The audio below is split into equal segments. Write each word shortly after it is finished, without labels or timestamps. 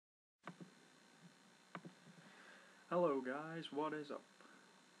Hello guys, what is up?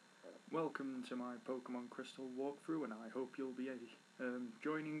 Welcome to my Pokemon Crystal walkthrough, and I hope you'll be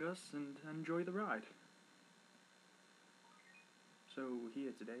joining us and enjoy the ride. So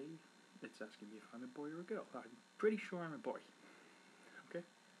here today, it's asking me if I'm a boy or a girl. I'm pretty sure I'm a boy. Okay?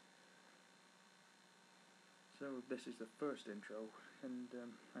 So this is the first intro, and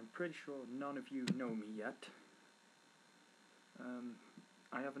I'm pretty sure none of you know me yet.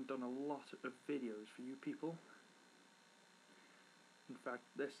 I haven't done a lot of videos for you people. In fact,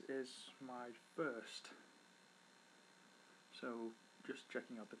 this is my first. So, just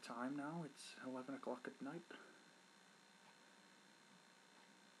checking out the time now, it's 11 o'clock at night.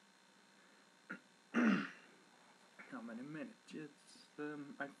 How many minutes? It's,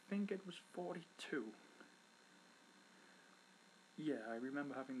 I think it was 42. Yeah, I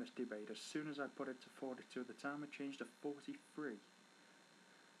remember having this debate. As soon as I put it to 42, the timer changed to 43.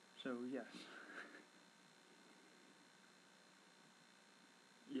 So, yes.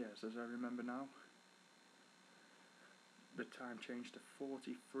 Yes, as I remember now, the time changed to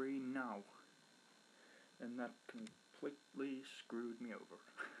 43 now. And that completely screwed me over.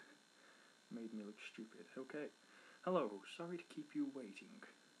 Made me look stupid. Okay. Hello, sorry to keep you waiting.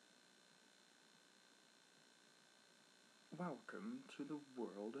 Welcome to the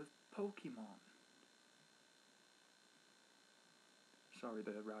world of Pokemon. Sorry,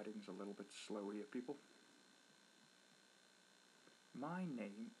 the writing's a little bit slow here, people. My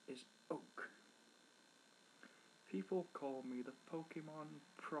name is Oak. People call me the Pokemon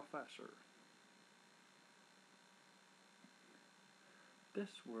Professor.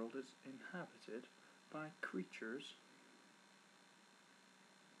 This world is inhabited by creatures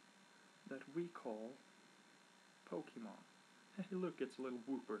that we call Pokemon. Hey, look, it's a little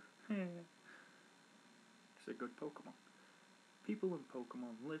whooper. It's a good Pokemon. People and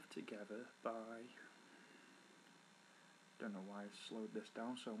Pokemon live together by... Don't know why I slowed this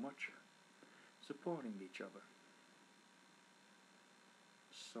down so much. Supporting each other.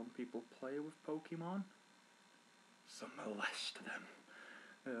 Some people play with Pokemon. Some molest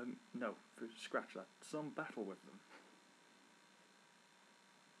them. No, scratch that. Some battle with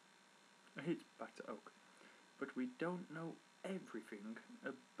them. It's back to Oak. But we don't know everything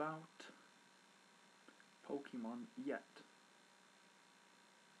about Pokemon yet.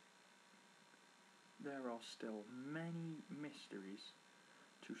 There are still many mysteries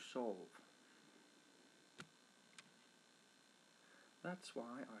to solve. That's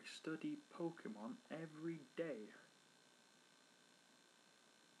why I study Pokemon every day.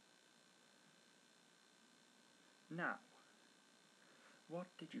 Now, what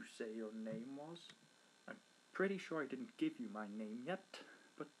did you say your name was? I'm pretty sure I didn't give you my name yet,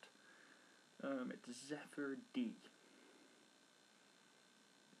 but it's Zephyr D.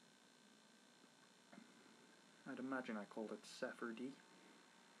 I'd imagine I called it Zephyr D.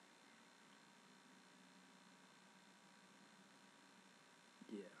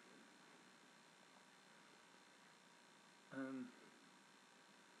 Yeah.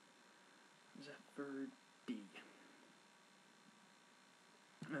 Zephyr D.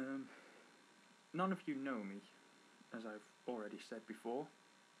 None of you know me, as I've already said before.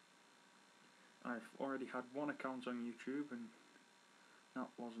 I've already had one account on YouTube, and that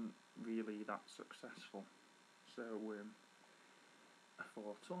wasn't really that successful. So I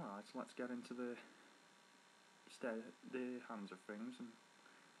thought, alright, let's get into the hands of things and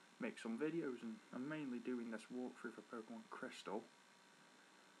make some videos. And I'm mainly doing this walkthrough for Pokemon Crystal,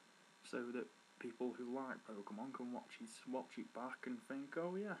 so that people who like Pokemon can watch it back and think,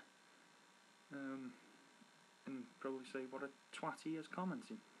 oh yeah, and probably say what a twat he is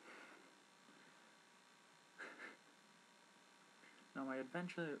commenting. Now my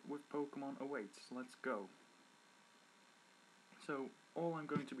adventure with Pokemon awaits. Let's go. So all I'm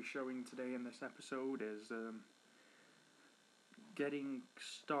going to be showing today in this episode is getting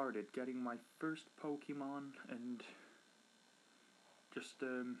started, getting my first Pokemon, and just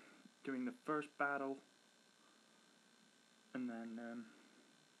doing the first battle, and then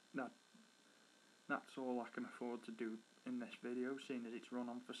that's all I can afford to do in this video, seeing as it's run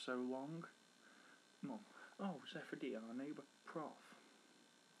on for so long. Come on. Oh, Zephyr D, our neighbour Prof.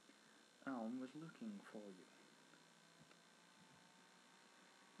 Alan was looking for you.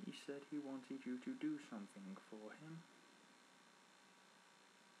 He said he wanted you to do something for him.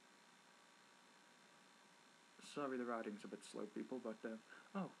 Sorry the writing's a bit slow, people, but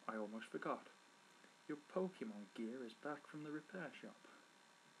oh, I almost forgot. Your Pokemon gear is back from the repair shop.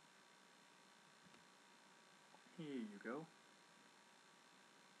 Here you go.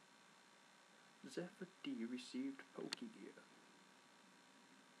 Zephyr D received Pokegear.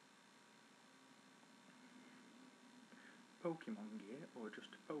 Pokemon gear, or just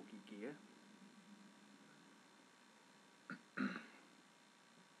Pokegear,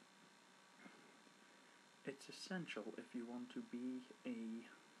 it's essential if you want to be a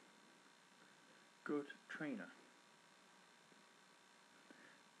good trainer.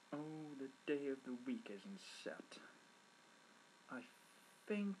 Oh, the day of the week isn't set. I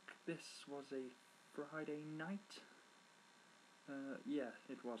think this was a Friday night. Yeah,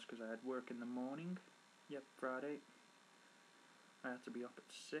 it was, because I had work in the morning. Yep, Friday. I had to be up at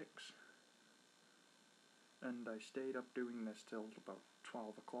 6. And I stayed up doing this till about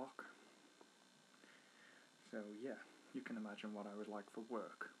 12 o'clock. So yeah, you can imagine what I was like for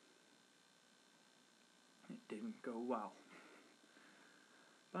work. It didn't go well.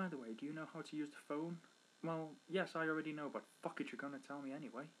 By the way, do you know how to use the phone? Well, yes, I already know, but fuck it, you're gonna tell me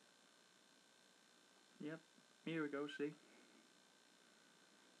anyway. Yep, here we go, see?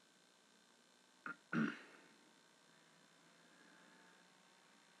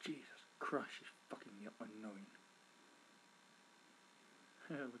 Jesus Christ, she's fucking annoying.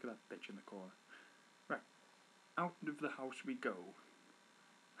 Look at that bitch in the corner. Right, out of the house we go.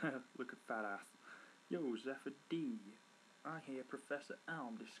 Look at fat ass. Yo, Zephyr D. I hear Professor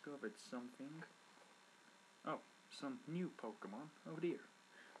Elm discovered something. Oh, some new Pokemon. Oh dear.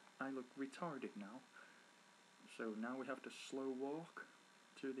 I look retarded now. So now we have to slow walk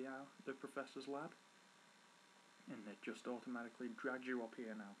to the professor's lab. And it just automatically drags you up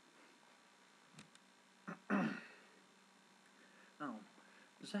here now. Oh,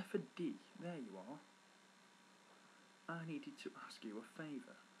 Zephyr D, there you are. I needed to ask you a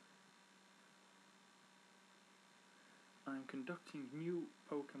favour. I'm conducting new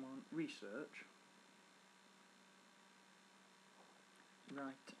Pokemon research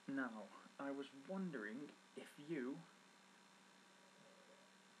right now. I was wondering if you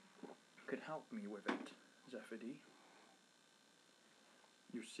could help me with it, Zephyr D.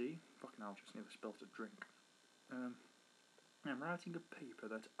 You see? Fucking hell, just nearly spilt a drink. I'm writing a paper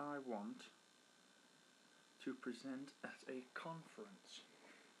that I want to present at a conference.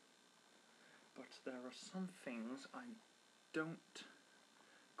 But there are some things I don't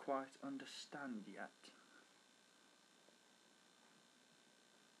quite understand yet.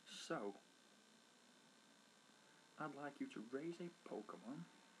 So, I'd like you to raise a Pokemon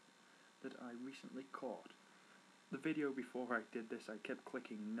that I recently caught. The video before I did this, I kept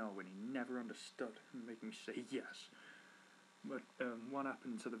clicking no and he never understood and making me say yes. But what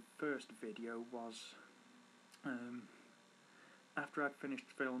happened to the first video was, after I'd finished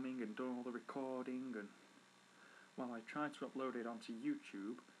filming and done all the recording, and well, I tried to upload it onto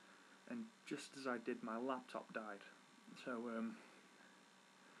YouTube, and just as I did, my laptop died. So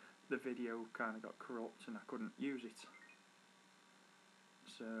the video kind of got corrupt and I couldn't use it.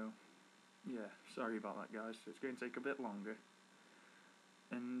 So yeah, sorry about that, guys. It's going to take a bit longer.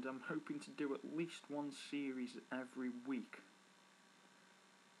 And I'm hoping to do at least one series every week.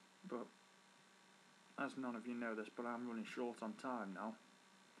 But, as none of you know this, but I'm running short on time now.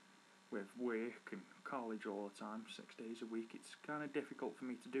 With work and college all the time, 6 days a week, it's kind of difficult for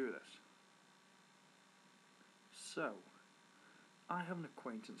me to do this. So, I have an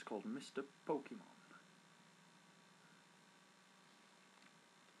acquaintance called Mr. Pokemon.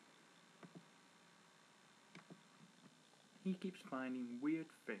 He keeps finding weird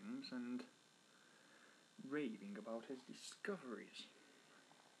things and raving about his discoveries.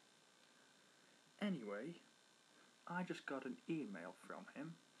 Anyway, I just got an email from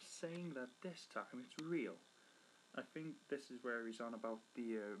him saying that this time it's real. I think this is where he's on about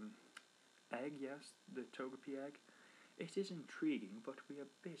the egg, yes, the Togepi egg. It is intriguing, but we are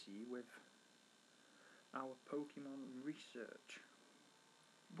busy with our Pokemon research.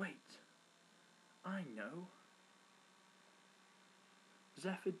 Wait, I know.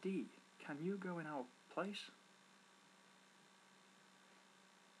 Zephyr D, can you go in our place?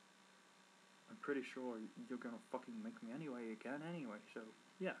 I'm pretty sure you're gonna fucking make me anyway, so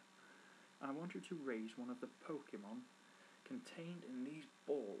yeah. I want you to raise one of the Pokemon contained in these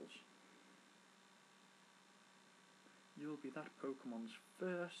balls. You'll be that Pokemon's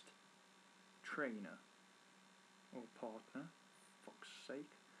first trainer. Or partner, fuck's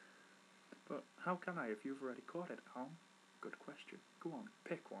sake. But how can I if you've already caught it, Al? Good question. Go on,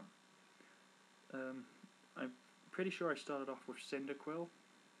 pick one. I'm pretty sure I started off with Cyndaquil.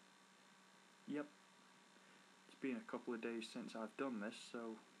 Yep. It's been a couple of days since I've done this,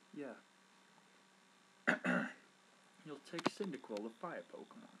 so yeah. You'll take Cyndaquil, the fire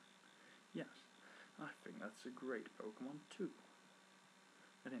Pokemon. Yes, I think that's a great Pokemon too.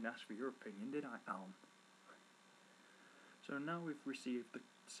 I didn't ask for your opinion, did I, Alm? So now we've received the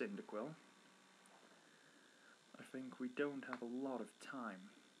Cyndaquil. I think we don't have a lot of time.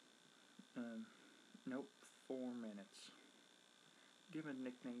 Nope, 4 minutes. Give a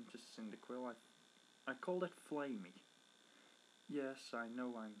nickname to Cyndaquil. I called it Flamey. Yes, I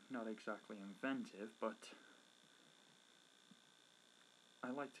know I'm not exactly inventive, but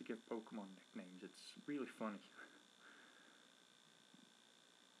I like to give Pokemon nicknames. It's really funny.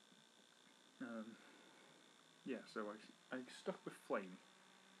 Yeah, so I stuck with Flamey.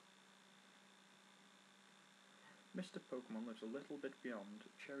 Mr. Pokemon lives a little bit beyond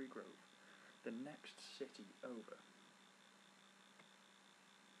Cherry Grove, the next city over.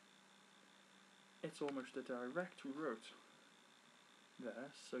 It's almost a direct route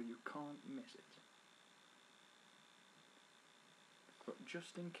there, so you can't miss it. But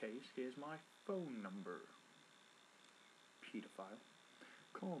just in case, here's my phone number. Pedophile.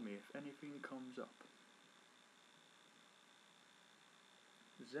 Call me if anything comes up.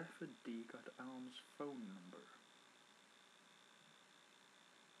 Zephyr D got Alm's phone number.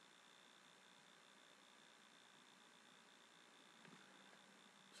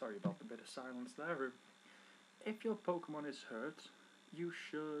 Sorry about the bit of silence there. If your Pokemon is hurt, you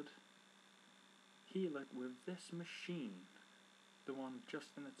should heal it with this machine, the one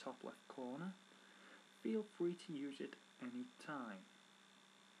just in the top left corner. Feel free to use it any time.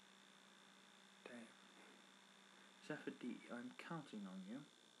 Damn. Zephyr D, I'm counting on you.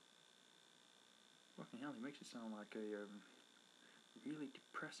 Fucking hell, he makes it sound like a really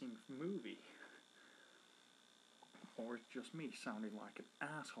depressing movie. Or it's just me sounding like an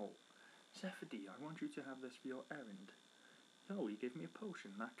asshole. Zephyr D, I want you to have this for your errand. Oh, you gave me a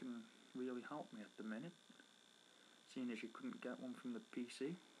potion. That can really help me at the minute, seeing as you couldn't get one from the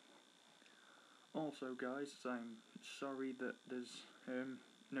PC. Also, guys, I'm sorry that there's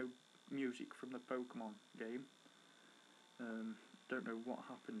no music from the Pokemon game. Don't know what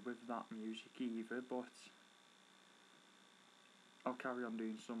happened with that music either, but I'll carry on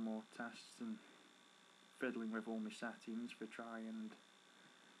doing some more tests and fiddling with all my settings to try and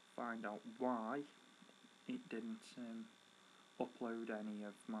find out why it didn't upload any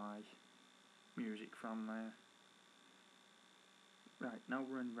of my music from there. Right, now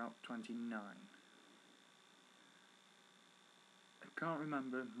we're in Route 29. I can't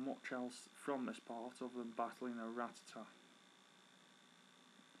remember much else from this part other than battling a Rattata.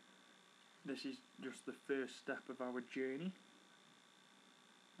 This is just the first step of our journey.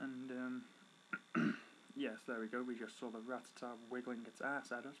 And yes, there we go, we just saw the Rattata wiggling its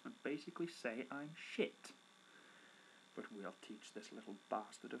ass at us, but basically say I'm shit. But we'll teach this little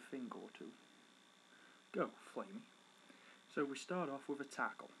bastard a thing or two. Go, Flamey. So we start off with a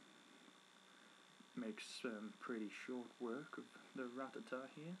tackle. Makes pretty short work of the Rattata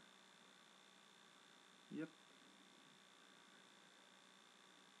here. Yep.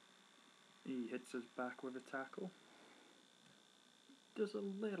 He hits us back with a tackle. Does a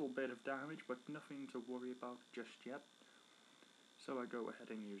little bit of damage, but nothing to worry about just yet. So I go ahead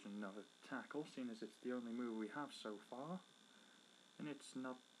and use another tackle, seeing as it's the only move we have so far. And it's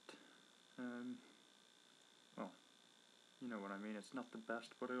not, well, you know what I mean, it's not the best,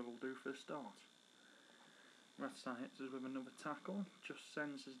 but it'll do for a start. Rattata hits us with another tackle, just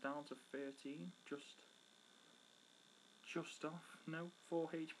sends us down to 13, just off, no, 4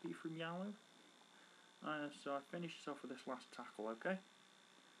 HP from Yellow. So I finish this off with this last tackle, okay?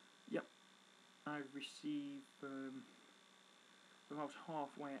 Yep, I receive about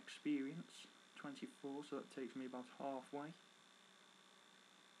halfway experience, 24, so that takes me about halfway.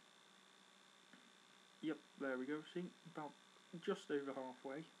 Yep, there we go, see, about just over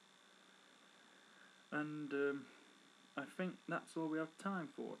halfway. And I think that's all we have time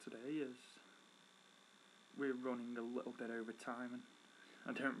for today, as we're running a little bit over time and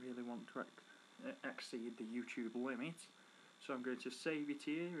I don't really want to exceed the YouTube limit, so I'm going to save it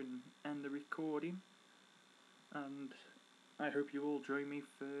here and end the recording, and I hope you all join me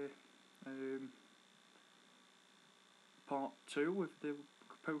for part 2 with the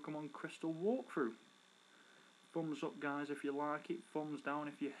Pokemon Crystal walkthrough. Thumbs up, guys, if you like it, thumbs down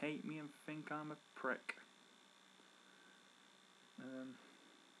if you hate me and think I'm a prick.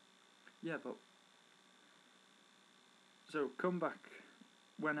 Yeah, but so come back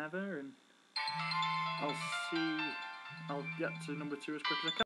whenever and I'll get to number 2 as quick as I can.